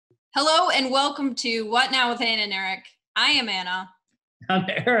Hello and welcome to What Now with Anna and Eric. I am Anna. I'm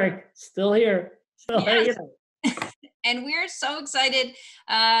Eric, still here, still Yes. hanging out. And we're so excited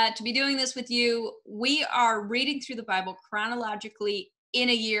to be doing this with you. We are reading through the Bible chronologically in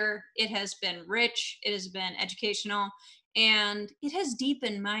a year. It has been rich, it has been educational, and it has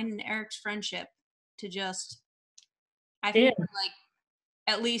deepened mine and Eric's friendship to just, I think And we're like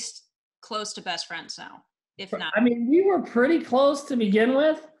at least close to best friends now, if not. we were pretty close to begin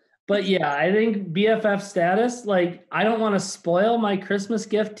with, but yeah, I think BFF status, like, I don't want to spoil my Christmas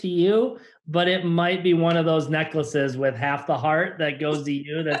gift to you, but it might be one of those necklaces with half the heart that goes to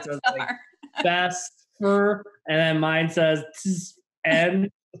you that says like best for, and then mine says "Tss," and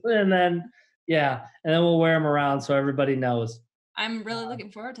then yeah, and then we'll wear them around so everybody knows. I'm really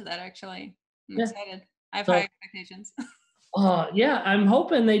looking forward to that, actually. I'm Yeah. excited. I have high So expectations. yeah, I'm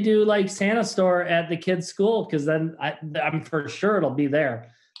hoping they do like Santa store at the kids' school because then I'm for sure it'll be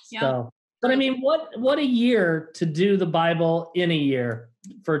there. Yeah. So, but I mean, what a year to do the Bible in a year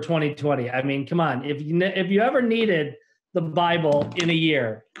for 2020. I mean, come on, if you ever needed the Bible in a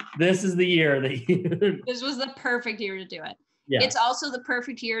year, this is the year that you. This was the perfect year to do it. Yeah. It's also the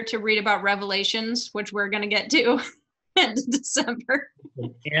perfect year to read about Revelations, which we're going to get to in December.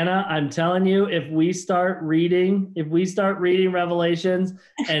 Anna, I'm telling you, if we start reading Revelations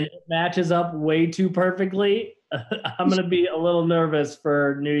and it matches up way too perfectly, I'm going to be a little nervous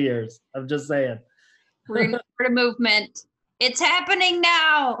for New Year's. I'm just saying. We're going to start a movement. It's happening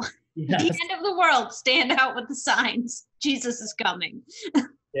now. Yes. The end of the world. Stand out with the signs. Jesus is coming.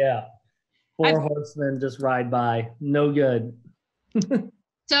 Yeah. Four horsemen just ride by. No good.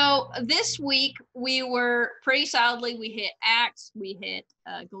 So this week we were pretty solidly. We hit Acts, we hit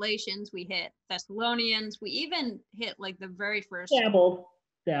Galatians, we hit Thessalonians, we even hit like the very first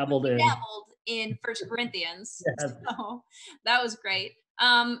dabbled in First Corinthians. Yes. So that was great.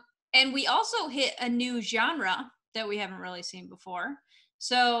 And we also hit a new genre that we haven't really seen before.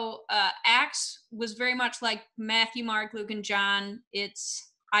 So Acts was very much like Matthew, Mark, Luke, and John.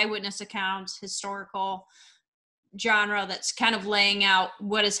 It's eyewitness accounts, historical genre that's kind of laying out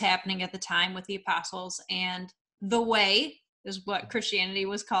what is happening at the time with the apostles, and the way is what Christianity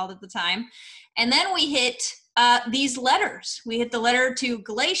was called at the time. And then we hit these letters. We hit the letter to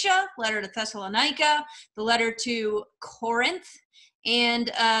Galatia, letter to Thessalonica, the letter to Corinth, and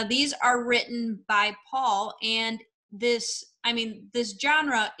these are written by Paul. And this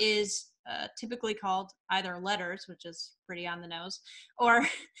genre is typically called either letters, which is pretty on the nose, or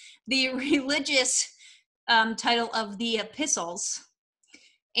the religious title of the epistles.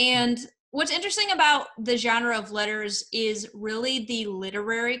 And what's interesting about the genre of letters is really the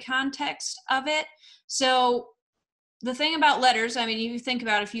literary context of it. So the thing about letters, I mean, you think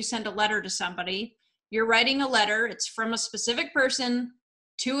about if you send a letter to somebody, you're writing a letter, it's from a specific person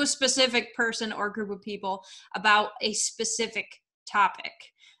to a specific person or group of people about a specific topic.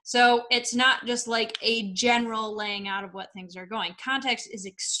 So it's not just like a general laying out of what things are going. Context is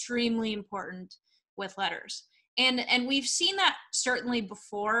extremely important with letters. And we've seen that certainly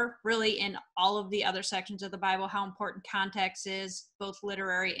before, really, in all of the other sections of the Bible, how important context is, both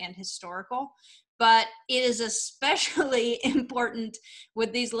literary and historical. But it is especially important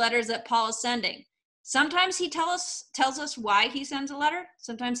with these letters that Paul is sending. Sometimes he tells us why he sends a letter.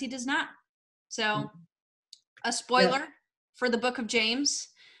 Sometimes he does not. So a spoiler for the book of James,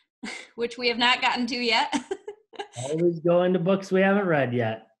 which we have not gotten to yet. Always go into books we haven't read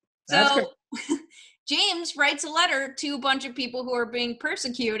yet. That's so James writes a letter to a bunch of people who are being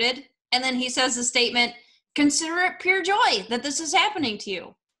persecuted, and then he says the statement, "Consider it pure joy that this is happening to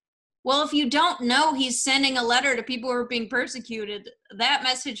you." Well, if you don't know he's sending a letter to people who are being persecuted, that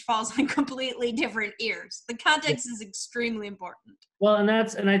message falls on completely different ears. The context is extremely important. Well, and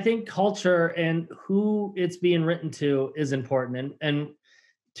I think culture and who it's being written to is important. And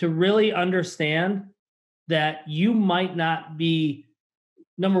to really understand that you might not be,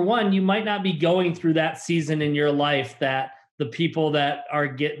 number one, you might not be going through that season in your life that the people that are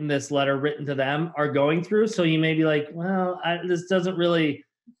getting this letter written to them are going through. So you may be like, well, this doesn't really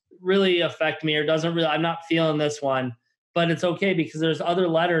affect me, or I'm not feeling this one. But it's okay, because there's other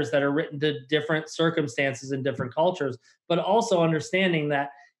letters that are written to different circumstances and different cultures. But also understanding that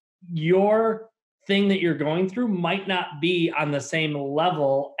your thing that you're going through might not be on the same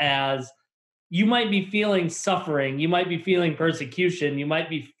level as, you might be feeling suffering, you might be feeling persecution, you might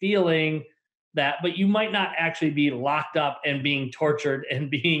be feeling that, but you might not actually be locked up and being tortured and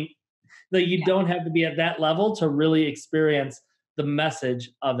being, that you don't have to be at that level to really experience the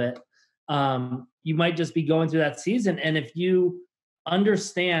message of it. You might just be going through that season. And if you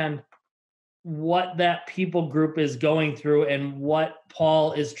understand what that people group is going through and what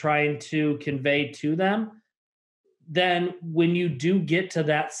Paul is trying to convey to them, then when you do get to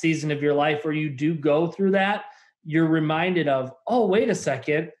that season of your life or you do go through that, you're reminded of, oh, wait a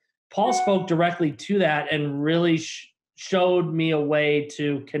second. Paul spoke directly to that and really showed me a way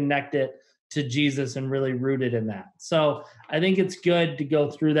to connect it to Jesus and really rooted in that. So I think it's good to go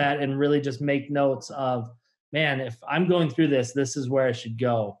through that and really just make notes of, man, if I'm going through this, this is where I should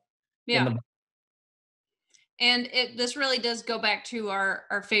go. Yeah. And this really does go back to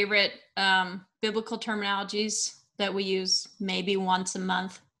our favorite biblical terminologies that we use maybe once a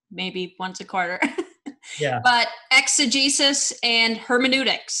month, maybe once a quarter. Yeah. But exegesis and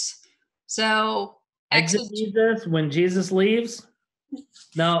hermeneutics. So exegesis, when Jesus leaves?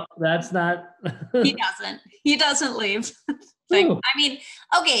 No, that's not. He doesn't leave. Like, I mean,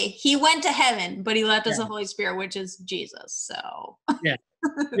 okay, he went to heaven, but he left us the Holy Spirit, which is Jesus. So yeah,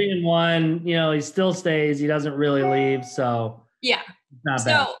 3 in 1. You know, he still stays. He doesn't really leave. So yeah, not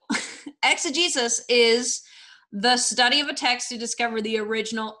bad. So exegesis is the study of a text to discover the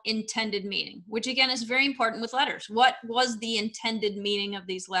original intended meaning, which again is very important with letters. What was the intended meaning of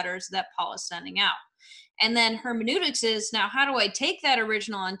these letters that Paul is sending out? And then hermeneutics is, now how do I take that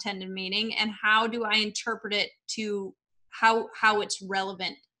original intended meaning and how do I interpret it to how it's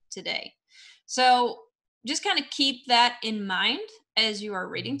relevant today? So just kind of keep that in mind as you are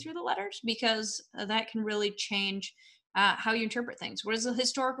reading through the letters, because that can really change how you interpret things. What is the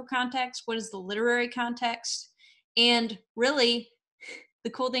historical context? What is the literary context? And really, the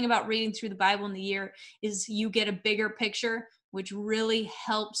cool thing about reading through the Bible in the year is you get a bigger picture, which really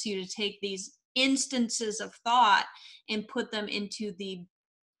helps you to take these instances of thought and put them into the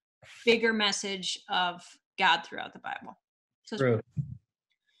bigger message of God throughout the Bible. So true.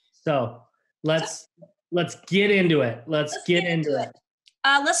 So let's get into it. Let's get into it.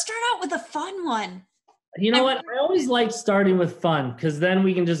 Let's start out with a fun one. You know what? I always like starting with fun because then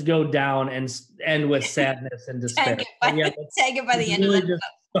we can just go down and end with sadness and despair. Take it by the end really of it. Just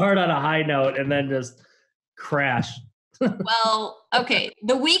start on a high note and then just crash. Well, okay.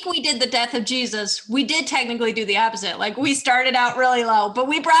 The week we did the death of Jesus, we did technically do the opposite. Like we started out really low, but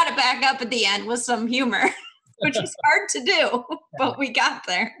we brought it back up at the end with some humor, which is hard to do, but we got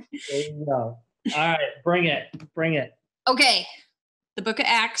there. There you go. All right, bring it. Okay. The book of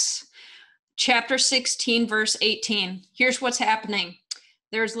Acts, chapter 16, verse 18. Here's what's happening.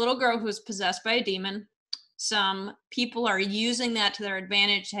 There's a little girl who is possessed by a demon. Some people are using that to their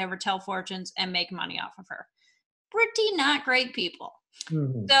advantage to have her tell fortunes and make money off of her. Pretty not great people.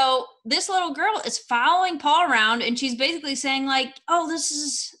 Mm-hmm. So this little girl is following Paul around and she's basically saying like, oh, this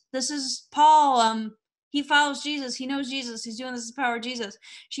is Paul. He follows Jesus. He knows Jesus. He's doing this in the power of Jesus.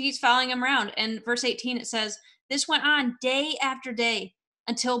 She keeps following him around. And verse 18, it says, this went on day after day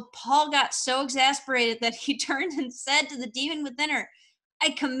until Paul got so exasperated that he turned and said to the demon within her, I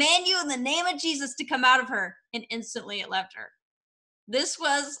command you in the name of Jesus to come out of her. And instantly it left her. This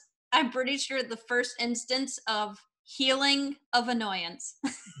was, I'm pretty sure, the first instance of healing of annoyance.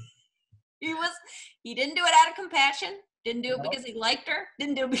 He didn't do it out of compassion, didn't do it because he liked her,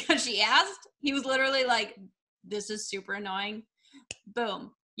 didn't do it because she asked. He was literally like, this is super annoying.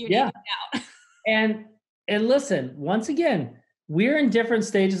 Boom. You need to get out. And listen, once again, we're in different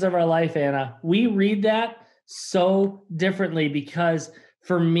stages of our life, Anna. We read that so differently because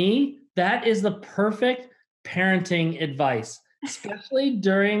for me, that is the perfect parenting advice. Especially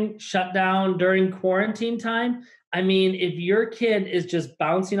during shutdown, during quarantine time. I mean, if your kid is just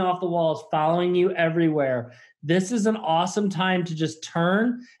bouncing off the walls, following you everywhere, this is an awesome time to just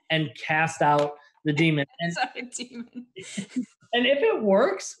turn and cast out the demon. And if it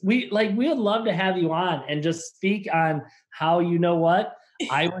works, we would love to have you on and just speak on how, you know what,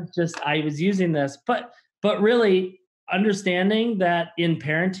 I was using this, but really understanding that in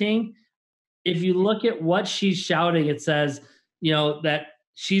parenting, if you look at what she's shouting, it says, you know, that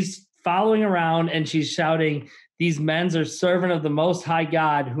she's following around and she's shouting, these men are servant of the Most High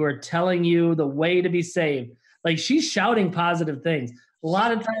God who are telling you the way to be saved. Like she's shouting positive things. A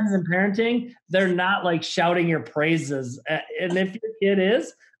lot of times in parenting, they're not like shouting your praises. And if your kid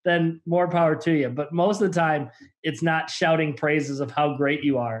is, then more power to you. But most of the time, it's not shouting praises of how great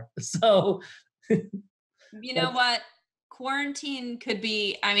you are. So, you know what? Quarantine could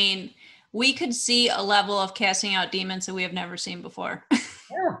be, I mean, we could see a level of casting out demons that we have never seen before.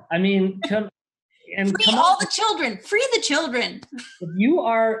 Yeah, I mean, free the children. Free the children. If you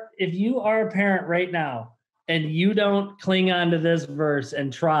are a parent right now and you don't cling on to this verse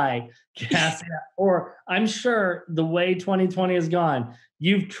and try casting out, or I'm sure the way 2020 has gone,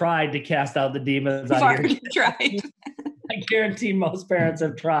 you've tried to cast out the demons. You've already tried. I guarantee most parents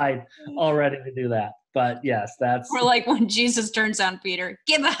have tried already to do that. But yes, that's. Or like when Jesus turns on Peter,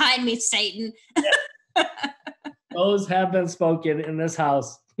 get behind me, Satan. Those have been spoken in this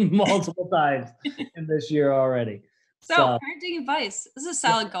house multiple times in this year already. So parenting advice. This is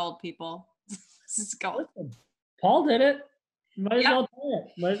solid gold, people. This is gold. Listen, Paul did it. Might as well try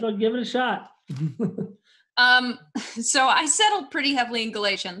it. Might as well give it a shot. So I settled pretty heavily in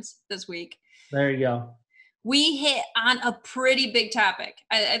Galatians this week. There you go. We hit on a pretty big topic.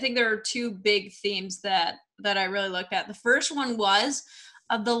 I think there are two big themes that I really looked at. The first one was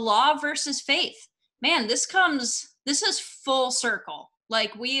the law versus faith. Man, this is full circle.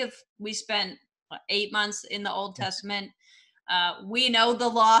 Like we spent 8 months in the Old Testament. We know the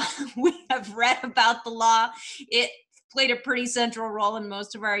law. We have read about the law. It played a pretty central role in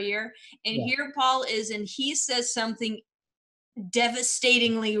most of our year. And here Paul is, and he says something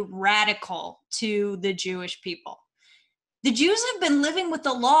devastatingly radical to the Jewish people. The Jews have been living with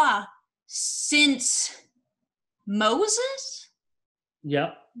the law since Moses?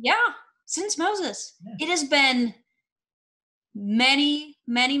 Yep. Yeah, since Moses. Yeah. It has been many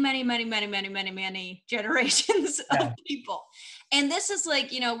generations of people. And this is like,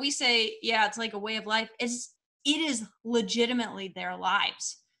 we say, it's like a way of life. It is legitimately their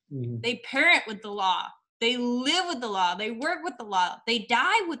lives. Mm-hmm. They parent with the law. They live with the law. They work with the law. They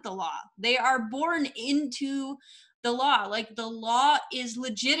die with the law. They are born into the law. Like the law is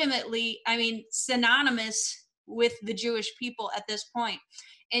legitimately, synonymous with the Jewish people at this point.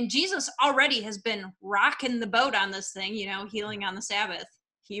 And Jesus already has been rocking the boat on this thing, healing on the Sabbath.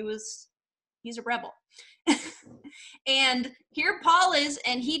 He's a rebel. And here Paul is,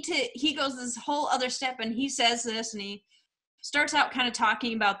 and he goes this whole other step, and he says this, and he starts out kind of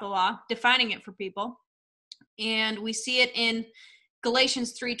talking about the law, defining it for people. And we see it in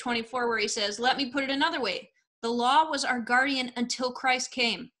Galatians 3:24, where he says, let me put it another way. The law was our guardian until Christ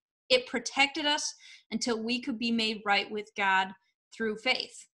came. It protected us until we could be made right with God through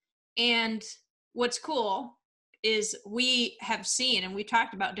faith. And what's cool is we have seen, and we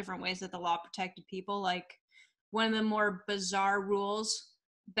talked about different ways that the law protected people. Like one of the more bizarre rules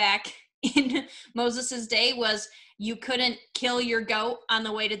back in Moses's day was you couldn't kill your goat on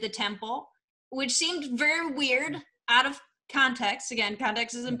the way to the temple, which seemed very weird out of context. Again,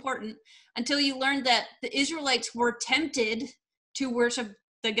 context is important, until you learned that the Israelites were tempted to worship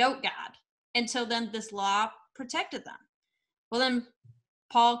the goat god. And so then this law protected them. Well, then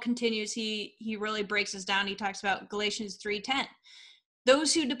Paul continues, he really breaks this down. He talks about Galatians 3:10.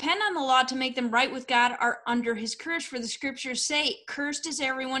 Those who depend on the law to make them right with God are under his curse, for the scriptures say, cursed is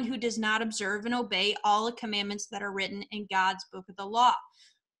everyone who does not observe and obey all the commandments that are written in God's book of the law.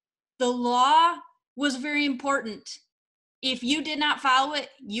 The law was very important. If you did not follow it,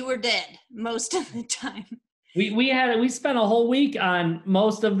 you were dead most of the time. We spent a whole week on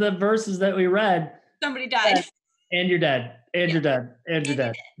most of the verses that we read. Somebody died. And you're dead. And you're dead. And you're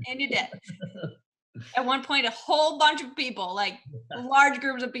dead. And you're dead. At one point, a whole bunch of people, like large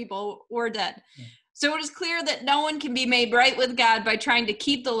groups of people, were dead. So it is clear that no one can be made right with God by trying to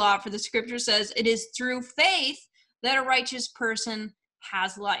keep the law, for the scripture says it is through faith that a righteous person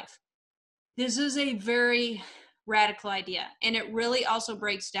has life. This is a very radical idea, and it really also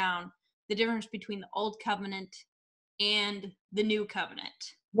breaks down the difference between the old covenant and the new covenant.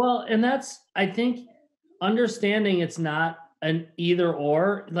 Well, and that's, I think, understanding it's not an either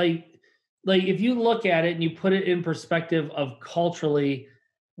or. Like if you look at it and you put it in perspective of culturally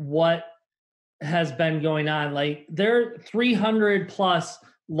what has been going on, like there are 300 plus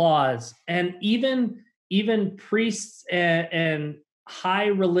laws, and even priests and high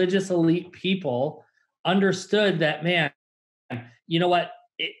religious elite people understood that, man, you know what,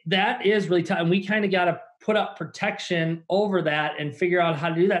 that is really tough. And we kind of got to put up protection over that and figure out how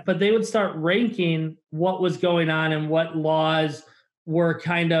to do that. But they would start ranking what was going on and what laws were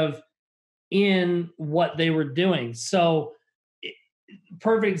kind of in what they were doing. So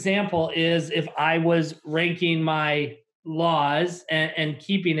perfect example is if I was ranking my laws and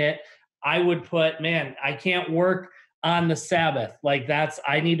keeping it, I would put, man, I can't work on the Sabbath. Like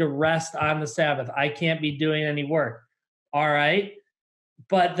I need to rest on the Sabbath. I can't be doing any work. All right.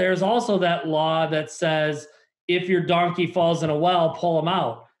 But there's also that law that says if your donkey falls in a well, pull him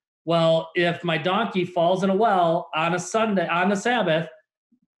out. Well, if my donkey falls in a well on a Sunday, on the Sabbath,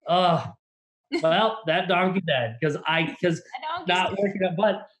 well, that donkey dead because not working up.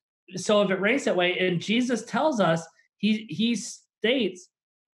 But so if it rains that way, and Jesus tells us, he states,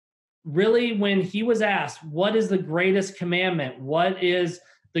 really, when he was asked, what is the greatest commandment? What is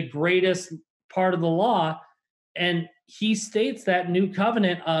the greatest part of the law? And he states that new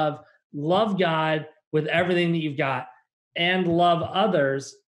covenant of love God with everything that you've got. and love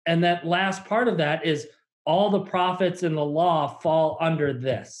others. And that last part of that is all the prophets in the law fall under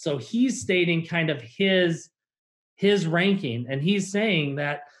this. So he's stating kind of his ranking, and he's saying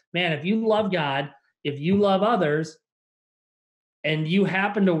that, man, if you love God, if you love others, and you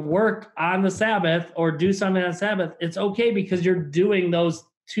happen to work on the Sabbath or do something on Sabbath, it's okay because you're doing those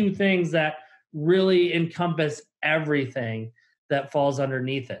two things that really encompass everything that falls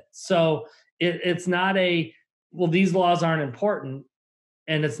underneath it. So it's not well, these laws aren't important,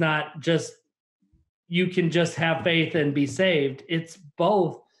 and it's not just you can just have faith and be saved. It's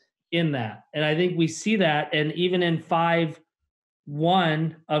both in that. And I think we see that. And even in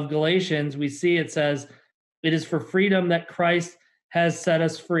 5:1 of Galatians, we see it says, "It is for freedom that Christ has set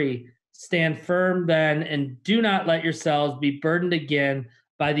us free. Stand firm then, and do not let yourselves be burdened again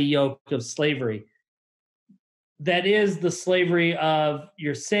by the yoke of slavery." That is the slavery of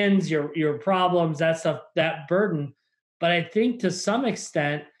your sins, your problems, that stuff, that burden. But I think to some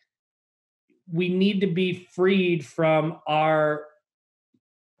extent, we need to be freed from our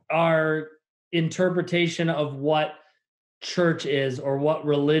interpretation of what church is or what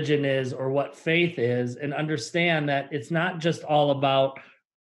religion is or what faith is, and understand that it's not just all about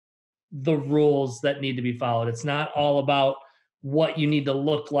the rules that need to be followed. It's not all about what you need to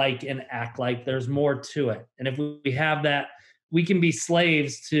look like and act like. There's more to it. And if we have that, we can be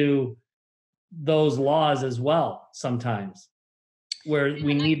slaves to those laws as well sometimes, where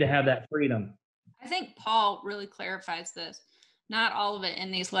we need to have that freedom. I think Paul really clarifies this. Not all of it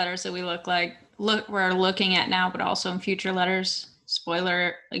in these letters that we're looking at now, but also in future letters.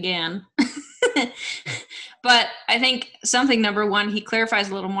 Spoiler again. But I think something, number one, he clarifies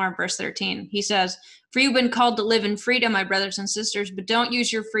a little more in verse 13. He says, "For you've been called to live in freedom, my brothers and sisters, but don't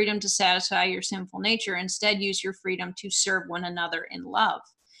use your freedom to satisfy your sinful nature. Instead, use your freedom to serve one another in love."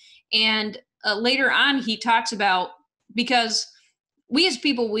 And later on, he talks about, because we as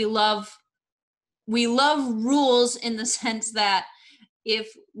people, we love rules in the sense that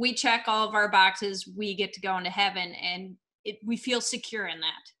if we check all of our boxes, we get to go into heaven, and we feel secure in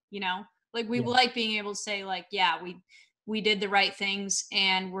that, like we like being able to say, like, yeah, we did the right things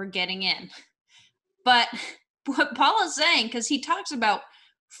and we're getting in. But what Paul is saying, because he talks about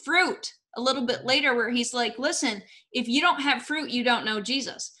fruit a little bit later, where he's like, listen, if you don't have fruit, you don't know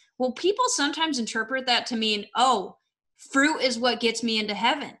Jesus. Well, people sometimes interpret that to mean, oh, fruit is what gets me into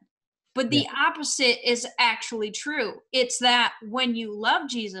heaven. But the opposite is actually true. It's that when you love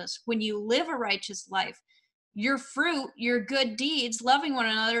Jesus, when you live a righteous life, your fruit, your good deeds, loving one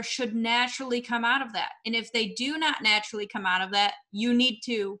another should naturally come out of that. And if they do not naturally come out of that, you need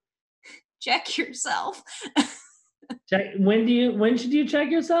to check yourself. When should you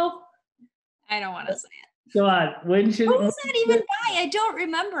check yourself? I don't want to say it. Go on. Who's that even by? I don't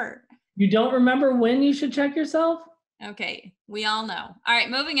remember. You don't remember when you should check yourself? Okay, we all know. All right,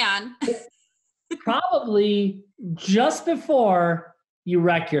 moving on. Probably just before you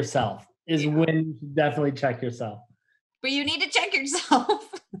wreck yourself is when you should definitely check yourself. But you need to check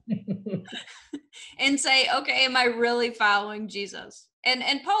yourself and say, okay, am I really following Jesus?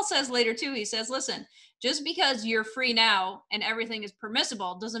 And Paul says later too, he says, listen, just because you're free now and everything is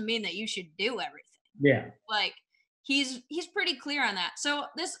permissible doesn't mean that you should do everything. Yeah. Like he's pretty clear on that. So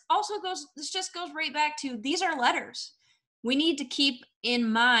this just goes right back to, these are letters. We need to keep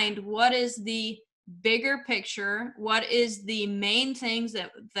in mind what is the bigger picture, what is the main things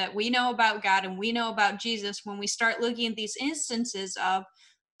that we know about God and we know about Jesus when we start looking at these instances of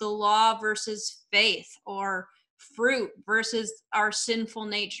the law versus faith, or fruit versus our sinful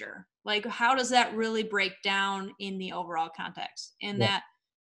nature. Like, how does that really break down in the overall context? And that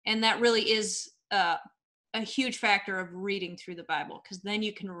really is a huge factor of reading through the Bible, because then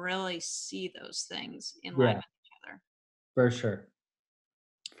you can really see those things in line with each other. For sure.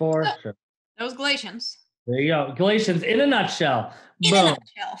 For sure. That was Galatians. There you go. Galatians in a nutshell. In a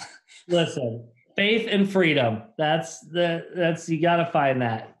nutshell. Listen, faith and freedom. That's you got to find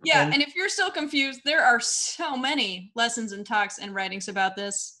that. Yeah. And if you're still confused, there are so many lessons and talks and writings about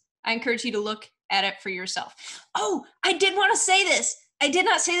this. I encourage you to look at it for yourself. Oh, I did want to say this. I did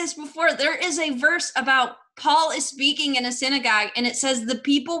not say this before. There is a verse about Paul is speaking in a synagogue, and it says the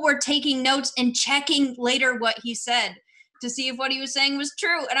people were taking notes and checking later what he said to see if what he was saying was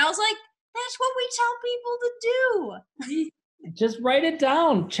true. And I was like, that's what we tell people to do. Just write it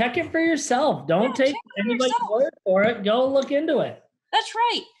down. Check it for yourself. Don't take anybody's word for it. Go look into it. That's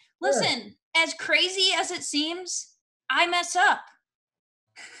right. Listen, as crazy as it seems, I mess up.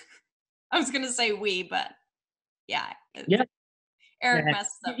 I was going to say we, but yeah. Eric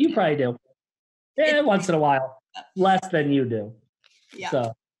messes up. You probably do. Yeah, once in a while. Less than you do. Yeah.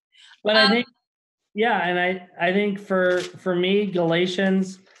 So, but I think Yeah, and I think for me,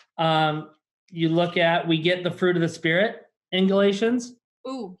 Galatians, you look at, we get the fruit of the spirit in Galatians.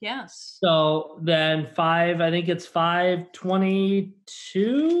 Ooh, yes. So then I think it's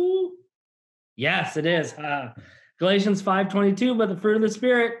 5:22. Yes, it is. Galatians 5:22, but the fruit of the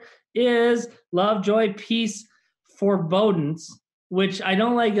spirit is love, joy, peace, forebodance, which I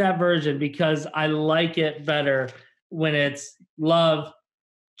don't like that version because I like it better when it's love,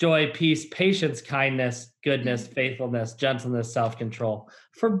 joy, peace, patience, kindness, goodness, faithfulness, gentleness, self-control.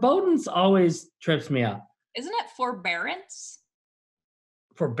 Forebodance always trips me up. Isn't it forbearance?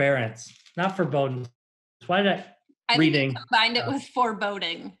 Forbearance, not forebodance. Why did I think you reading? combined it with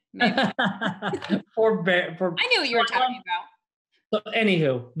foreboding, maybe. I knew what you were talking about. So,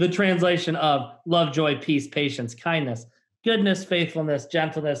 anywho, the translation of love, joy, peace, patience, kindness, goodness, faithfulness,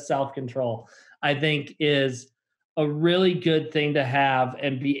 gentleness, self control, I think is a really good thing to have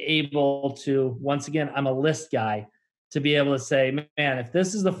and be able to, once again, I'm a list guy, to be able to say, man, if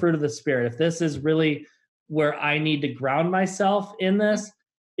this is the fruit of the spirit, if this is really where I need to ground myself in this,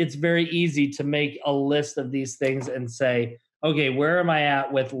 it's very easy to make a list of these things and say, okay, where am I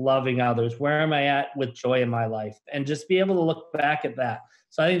at with loving others? Where am I at with joy in my life? And just be able to look back at that.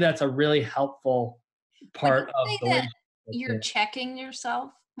 So I think that's a really helpful Would part you of say the that relationship you're too. checking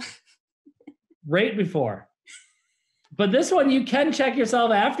yourself? Right before. But this one, you can check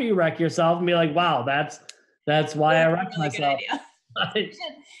yourself after you wreck yourself and be like, wow, that's why I That's a wrecked really good myself. idea.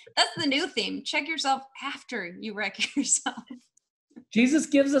 That's the new theme. Check yourself after you wreck yourself. Jesus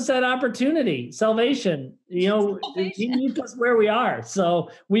gives us that opportunity, salvation. You know, he Salvation. meets us where we are. So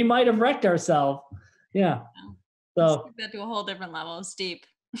we might have wrecked ourselves. Yeah. Let's So take that to a whole different level. It's deep.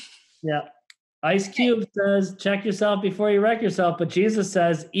 yeah. Ice Okay. Cube says, check yourself before you wreck yourself. But Jesus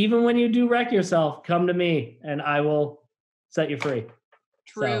says, even when you do wreck yourself, come to me and I will set you free.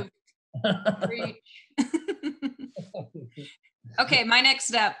 True. So. Preach. Okay, my next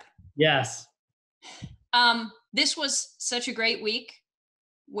step. Yes. This was such a great week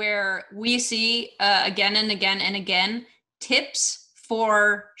where we see again and again and again tips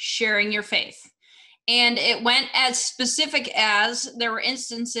for sharing your faith. And it went as specific as there were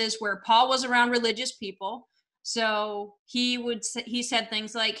instances where Paul was around religious people. So he said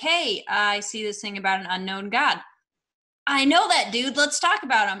things like, hey, I see this thing about an unknown God. I know that dude. Let's talk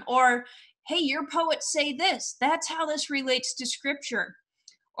about him. Or, hey, your poets say this. That's how this relates to scripture.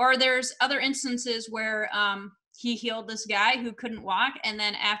 Or there's other instances where he healed this guy who couldn't walk. And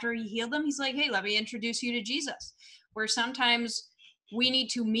then after he healed them, he's like, hey, let me introduce you to Jesus. Where sometimes we need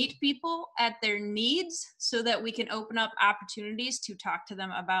to meet people at their needs so that we can open up opportunities to talk to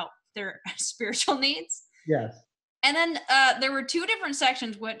them about their spiritual needs. Yes. And then there were two different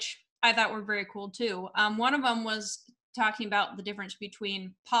sections, which I thought were very cool too. One of them was talking about the difference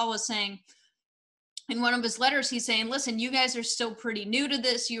between, Paul was saying in one of his letters, he's saying, listen, you guys are still pretty new to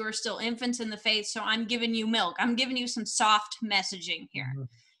this. You are still infants in the faith. So I'm giving you milk. I'm giving you some soft messaging here. Mm-hmm.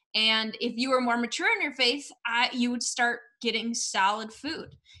 And if you were more mature in your faith, you would start getting solid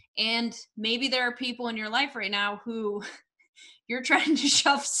food. And maybe there are people in your life right now who you're trying to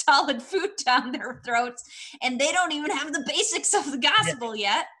shove solid food down their throats and they don't even have the basics of the gospel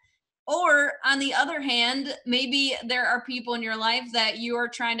yet. Or on the other hand, maybe there are people in your life that you are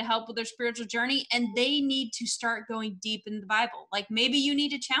trying to help with their spiritual journey and they need to start going deep in the Bible. Like maybe you need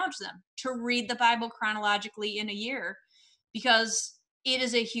to challenge them to read the Bible chronologically in a year because it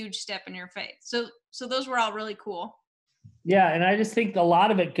is a huge step in your faith. So those were all really cool. Yeah, and I just think a lot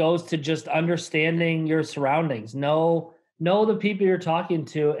of it goes to just understanding your surroundings. Know the people you're talking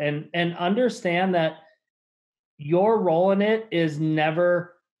to and understand that your role in it is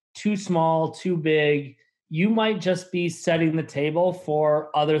never too small, too big. You might just be setting the table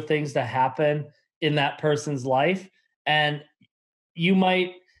for other things to happen in that person's life. And you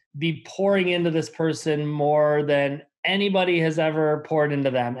might be pouring into this person more than anybody has ever poured into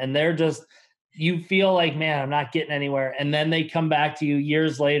them. And they're just, you feel like, man, I'm not getting anywhere. And then they come back to you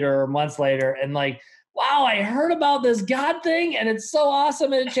years later or months later and like, wow, I heard about this God thing and it's so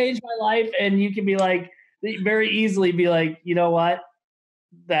awesome and it changed my life. And you can be like, very easily be like, you know what?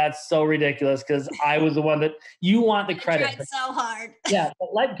 That's so ridiculous because I was the one that you want the credit. I tried so hard. Yeah,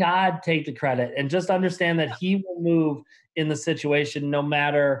 but let God take the credit and just understand that He will move in the situation no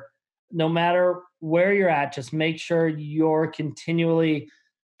matter where you're at. Just make sure you're continually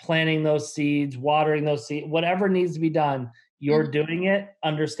planting those seeds, watering those seeds, whatever needs to be done, you're doing it,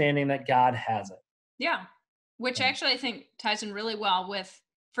 understanding that God has it. Yeah, which actually I think ties in really well with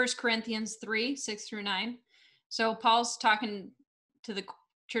 1 Corinthians 3, 6 through 9. So Paul's talking to the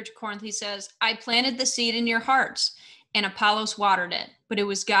Church of Corinth, he says, I planted the seed in your hearts and Apollos watered it, but it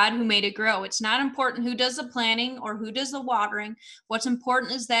was God who made it grow. It's not important who does the planting or who does the watering. What's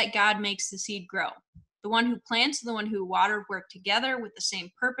important is that God makes the seed grow. The one who plants and the one who watered work together with the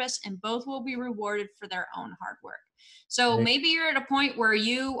same purpose, and both will be rewarded for their own hard work. So maybe you're at a point where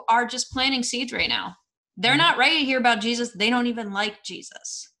you are just planting seeds right now. They're not ready to hear about Jesus. They don't even like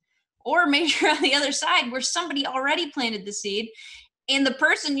Jesus. Or maybe you're on the other side where somebody already planted the seed, and the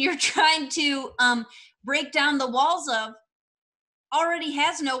person you're trying to break down the walls of already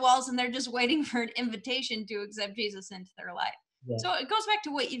has no walls, and they're just waiting for an invitation to accept Jesus into their life. Yeah. So it goes back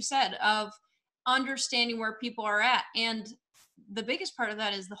to what you've said of understanding where people are at. And the biggest part of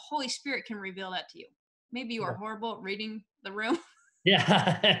that is the Holy Spirit can reveal that to you. Maybe you are horrible at reading the room.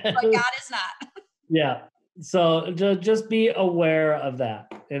 Yeah. But God is not. Yeah. So just be aware of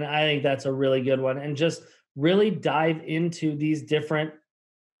that. And I think that's a really good one. And just really dive into these different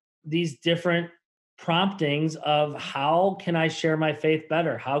promptings of how can I share my faith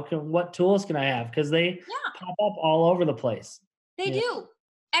better? What tools can I have? Because they pop up all over the place. They do.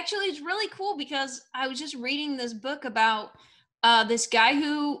 Actually, it's really cool because I was just reading this book about this guy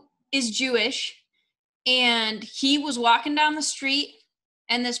who is Jewish, and he was walking down the street,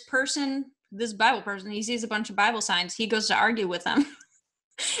 and this Bible person, he sees a bunch of Bible signs. He goes to argue with them.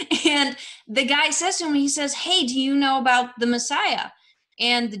 And the guy says to him, he says, hey, do you know about the Messiah?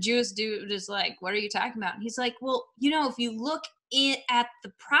 And the Jewish dude is like, what are you talking about? And he's like, well, if you look at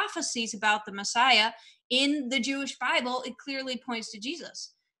the prophecies about the Messiah in the Jewish Bible, it clearly points to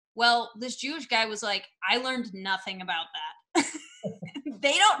Jesus. Well, this Jewish guy was like, I learned nothing about that.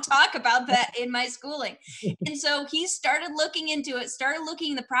 They don't talk about that in my schooling. And so he started looking into it, started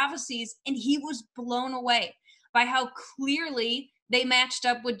looking at the prophecies, and he was blown away by how clearly they matched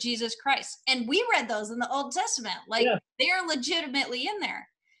up with Jesus Christ. And we read those in the Old Testament. They are legitimately in there.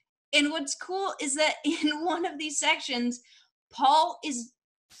 And what's cool is that in one of these sections, Paul is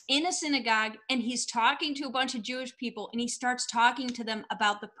in a synagogue and he's talking to a bunch of Jewish people, and he starts talking to them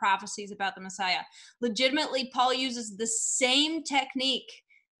about the prophecies about the Messiah. Legitimately, Paul uses the same technique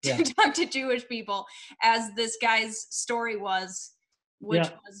to talk to Jewish people as this guy's story was, which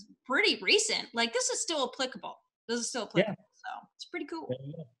was pretty recent. This is still applicable. So it's pretty cool.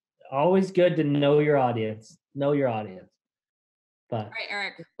 Always good to know your audience. But all right,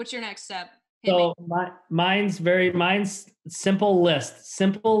 Eric, what's your next step? So mine's simple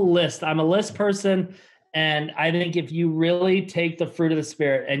list. I'm a list person. And I think if you really take the fruit of the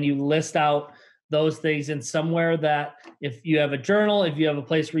Spirit and you list out those things in somewhere that, if you have a journal, if you have a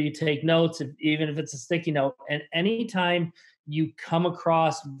place where you take notes, even if it's a sticky note, and anytime you come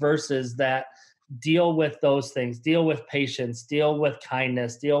across verses that deal with those things, deal with patience, deal with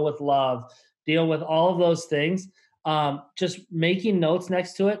kindness, deal with love, deal with all of those things, just making notes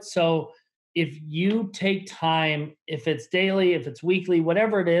next to it. So if you take time, if it's daily, if it's weekly,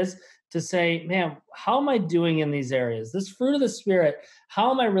 whatever it is, to say, man, how am I doing in these areas? This fruit of the Spirit,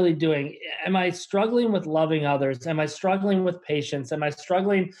 how am I really doing? Am I struggling with loving others? Am I struggling with patience? Am I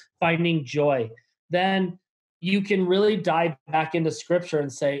struggling finding joy? Then you can really dive back into Scripture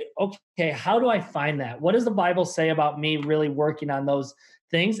and say, okay, how do I find that? What does the Bible say about me really working on those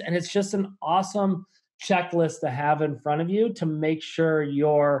things? And it's just an awesome checklist to have in front of you to make sure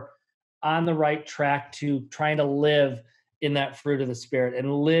you're on the right track to trying to live in that fruit of the Spirit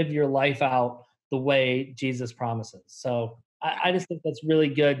and live your life out the way Jesus promises. So I just think that's really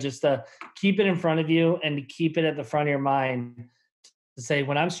good, just to keep it in front of you and to keep it at the front of your mind to say,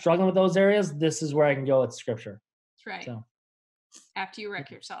 when I'm struggling with those areas, this is where I can go with Scripture. That's right. So after you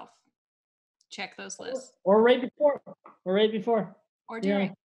wreck yourself, check those lists. Or right before. Or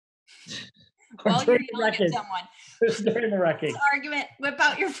during. Well, you're yelling at someone. During the wrecking. Argument, whip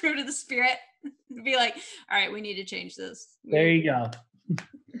out your fruit of the Spirit. Be like, all right, we need to change this. There you go.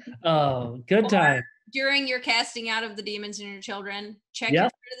 Oh, good time. During your casting out of the demons in your children, check your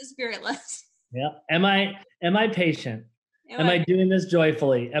fruit of the Spirit list. Yeah. Am I patient? Am I doing this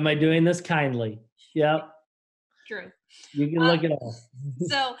joyfully? Am I doing this kindly? Yep. True. You can look it up.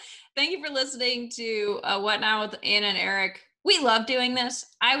 So thank you for listening to What Now with Anna and Eric. We love doing this.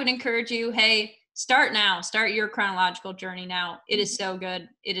 I would encourage you, hey, start now. Start your chronological journey now. It is so good.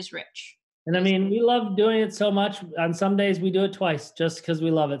 It is rich. And I mean, we love doing it so much. On some days we do it twice just because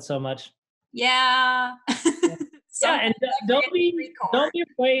we love it so much. Yeah. Yeah, and don't be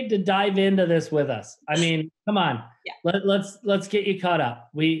afraid to dive into this with us. I mean, come on. Yeah. Let's get you caught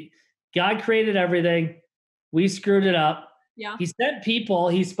up. God created everything. We screwed it up. Yeah. He sent people,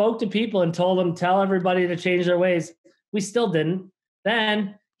 he spoke to people and told them, tell everybody to change their ways. We still didn't.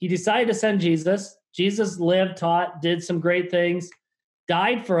 Then he decided to send Jesus. Jesus lived, taught, did some great things,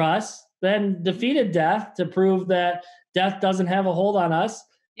 died for us, then defeated death to prove that death doesn't have a hold on us,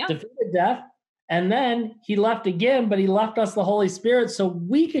 Yeah. defeated death. And then he left again, but he left us the Holy Spirit so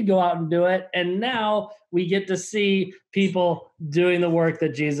we could go out and do it. And now we get to see people doing the work that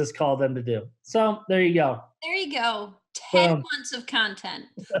Jesus called them to do. So there you go. There you go. 10 Boom. months of content.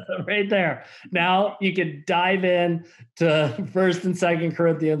 Right there. Now you can dive in to First and Second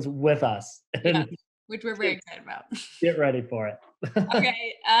Corinthians with us. Yeah, which we're very excited about. Get ready for it.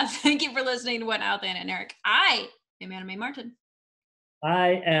 Okay. Thank you for listening to What Now with Anna and Eric. I am Anna Mae Martin.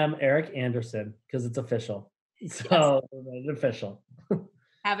 I am Eric Anderson because it's official. So it's official.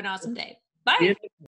 Have an awesome day. Bye.